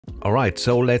Alright,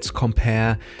 so let's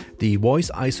compare the voice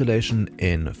isolation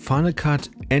in Final Cut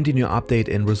and the new update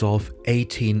in Resolve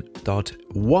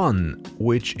 18.1,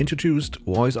 which introduced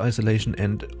voice isolation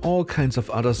and all kinds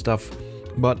of other stuff,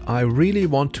 but I really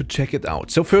want to check it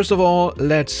out. So first of all,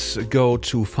 let's go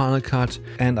to Final Cut,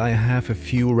 and I have a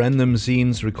few random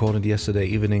scenes recorded yesterday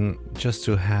evening just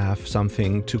to have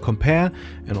something to compare,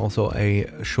 and also a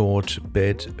short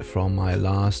bit from my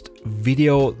last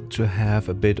video to have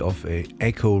a bit of a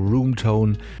echo room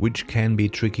tone, which can be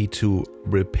tricky to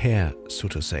repair, so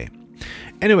to say.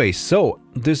 Anyway, so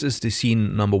this is the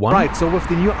scene number one. Right, so with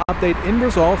the new update in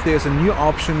Resolve, there's a new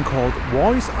option called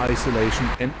voice isolation,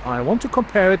 and I want to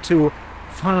compare it to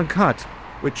Final Cut,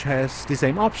 which has the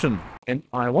same option. And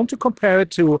I want to compare it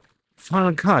to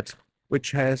Final Cut,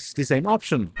 which has the same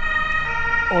option.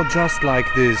 Or just like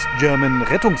this German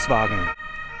Rettungswagen.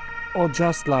 Or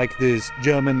just like this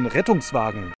German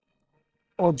Rettungswagen.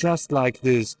 Or just like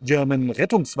this German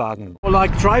Rettungswagen. Or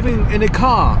like driving in a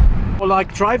car. Or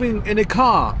like driving in a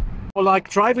car. Or like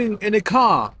driving in a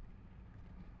car.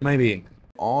 Maybe.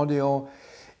 Audio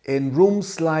in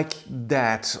rooms like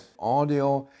that.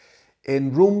 Audio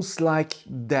in rooms like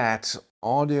that.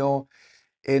 Audio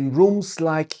in rooms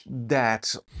like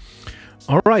that.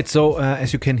 Alright, so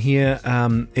as you can hear,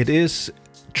 it is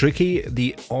tricky.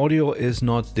 The audio is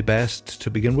not the best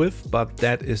to begin with, but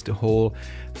that is the whole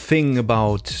thing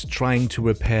about trying to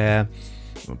repair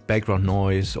background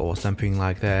noise or something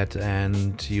like that,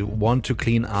 and you want to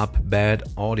clean up bad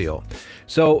audio.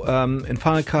 So in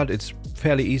Final Cut it's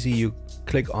fairly easy. You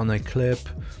click on a clip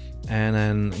and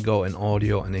then go in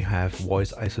audio and you have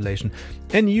voice isolation,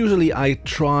 and usually I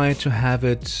try to have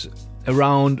it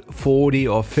around 40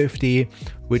 or 50,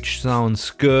 which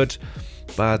sounds good,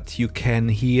 but you can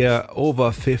hear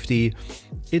over 50.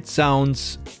 It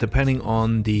sounds, depending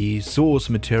on the source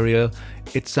material,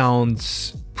 it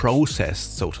sounds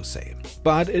processed, so to say.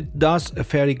 But it does a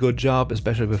fairly good job,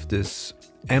 especially with this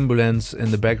ambulance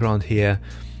in the background here.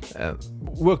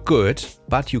 Work good,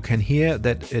 but you can hear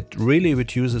that it really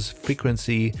reduces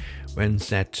frequency when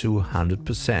set to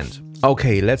 100%.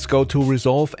 Okay, let's go to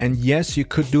Resolve, and yes, you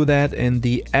could do that in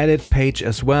the edit page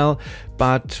as well,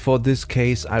 but for this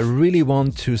case I really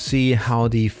want to see how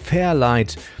the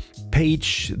Fairlight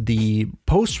page, the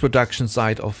post-production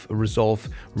side of Resolve,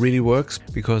 really works,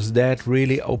 because that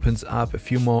really opens up a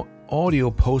few more audio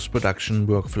post-production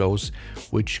workflows,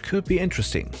 which could be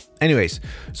interesting. Anyways,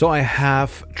 so I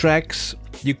have tracks.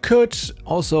 You could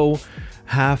also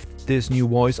have this new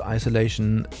voice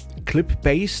isolation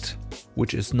clip-based,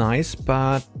 which is nice,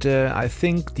 but I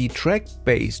think the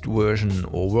track-based version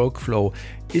or workflow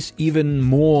is even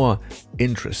more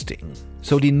interesting.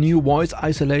 So the new voice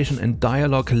isolation and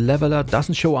dialogue leveler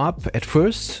doesn't show up at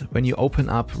first when you open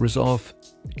up Resolve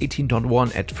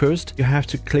 18.1 at first. You have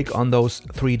to click on those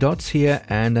three dots here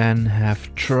and then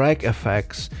have track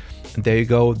effects. And there you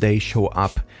go, they show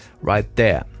up right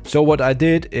there. So what I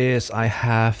did is I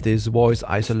have this voice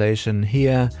isolation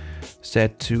here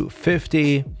set to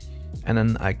 50, and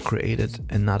then I created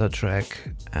another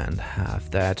track and have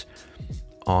that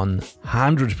on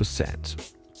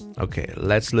 100%. Okay,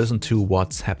 let's listen to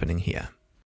what's happening here.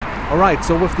 Alright,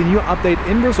 so with the new update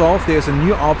in Resolve, there's a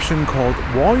new option called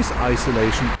voice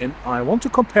isolation, and I want to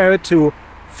compare it to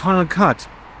Final Cut,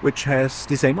 which has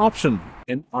the same option.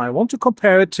 And I want to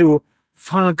compare it to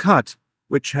Final Cut,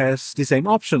 which has the same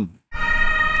option.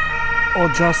 Or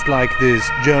just like this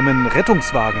German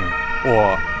Rettungswagen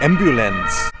or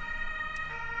ambulance.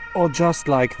 Or just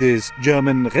like this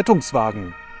German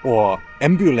Rettungswagen or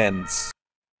ambulance.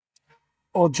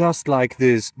 Or just like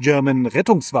this German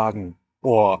Rettungswagen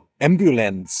or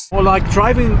ambulance. Or like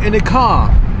driving in a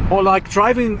car. Or like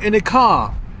driving in a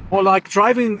car. Or like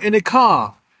driving in a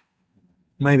car.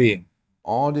 Maybe.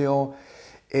 Audio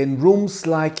in rooms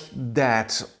like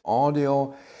that.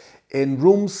 Audio in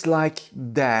rooms like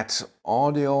that.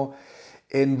 Audio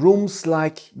in rooms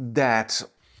like that.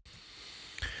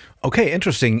 Okay,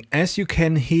 interesting. As you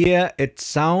can hear, it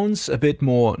sounds a bit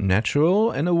more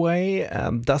natural in a way,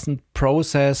 doesn't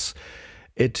process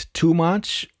it too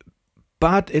much,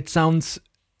 but it sounds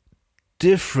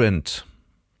different.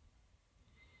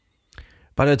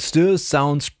 But it still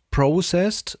sounds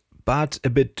processed, but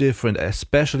a bit different,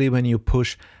 especially when you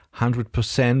push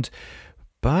 100%.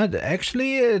 But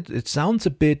actually it sounds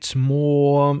a bit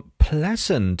more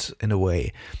pleasant in a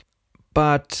way.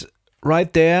 But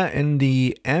right there in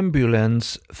the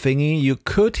ambulance thingy, you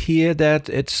could hear that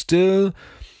it's still,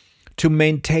 to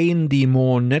maintain the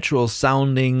more natural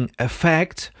sounding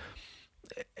effect,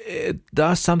 it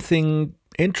does something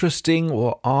interesting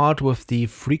or odd with the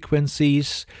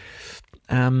frequencies.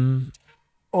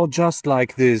 Or just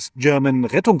like this German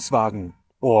Rettungswagen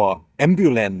or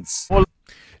ambulance.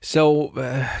 So,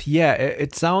 yeah,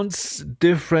 it sounds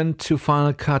different to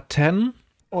Final Cut 10.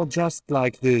 Or just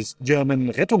like this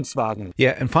German Rettungswagen.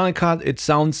 Yeah, in Final Cut it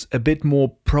sounds a bit more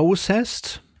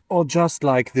processed. Or just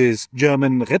like this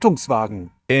German Rettungswagen.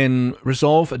 In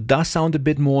Resolve it does sound a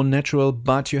bit more natural,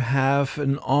 but you have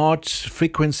an odd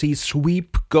frequency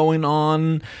sweep going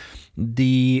on.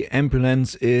 The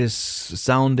ambulance is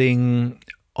sounding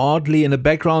oddly in the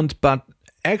background, but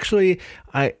actually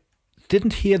I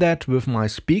didn't hear that with my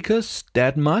speakers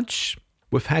that much.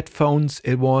 With headphones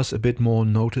it was a bit more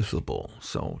noticeable,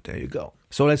 so there you go.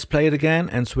 So let's play it again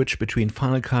and switch between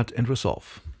Final Cut and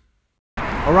Resolve.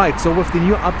 Alright, so with the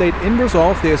new update in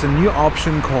Resolve there's a new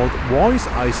option called voice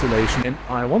isolation, and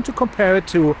I want to compare it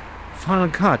to Final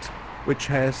Cut, which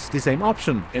has the same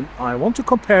option. And I want to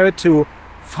compare it to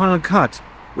Final Cut,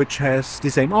 which has the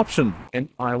same option. And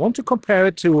I want to compare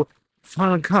it to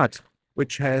Final Cut,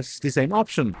 which has the same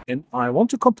option. And I want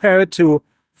to compare it to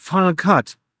Final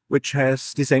Cut, which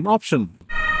has the same option.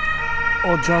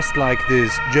 Or just like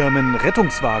this German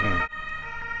Rettungswagen.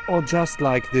 Or just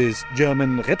like this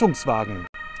German Rettungswagen.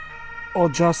 Or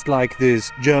just like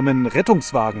this German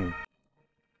Rettungswagen.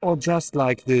 Or just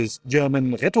like this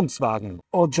German Rettungswagen.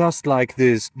 Or just like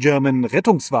this German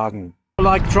Rettungswagen. Or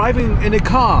like driving in a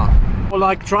car. Or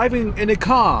like driving in a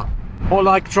car. Or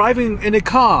like driving in a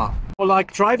car. Or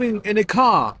like driving in a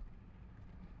car.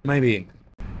 Maybe.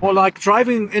 Or like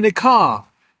driving in a car.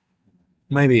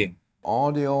 Maybe.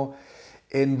 Audio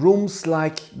in rooms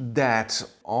like that.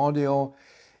 Audio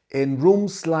in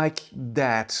rooms like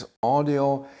that.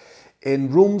 Audio in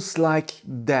rooms like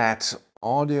that.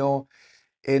 Audio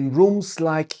in rooms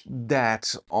like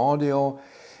that. Audio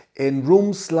in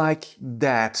rooms like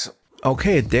that.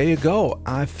 Okay, there you go.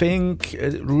 I think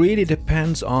it really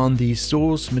depends on the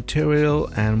source material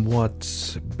and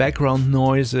what background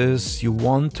noises you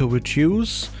want to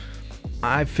reduce.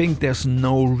 I think there's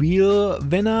no real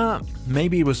winner.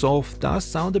 Maybe Resolve does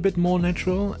sound a bit more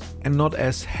natural and not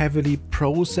as heavily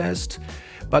processed,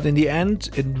 but in the end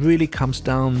it really comes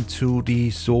down to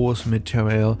the source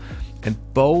material, and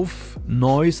both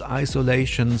noise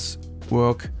isolations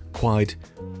work quite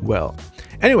well.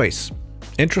 Anyways,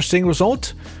 interesting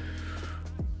result.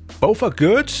 Both are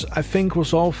good. I think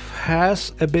Resolve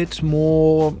has a bit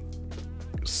more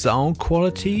sound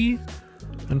quality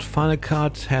and Final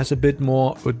Cut has a bit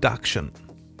more reduction.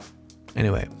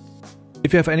 Anyway,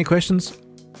 if you have any questions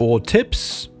or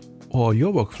tips or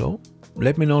your workflow,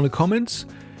 let me know in the comments.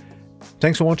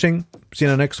 Thanks for watching. See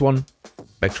you in the next one.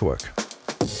 Back to work.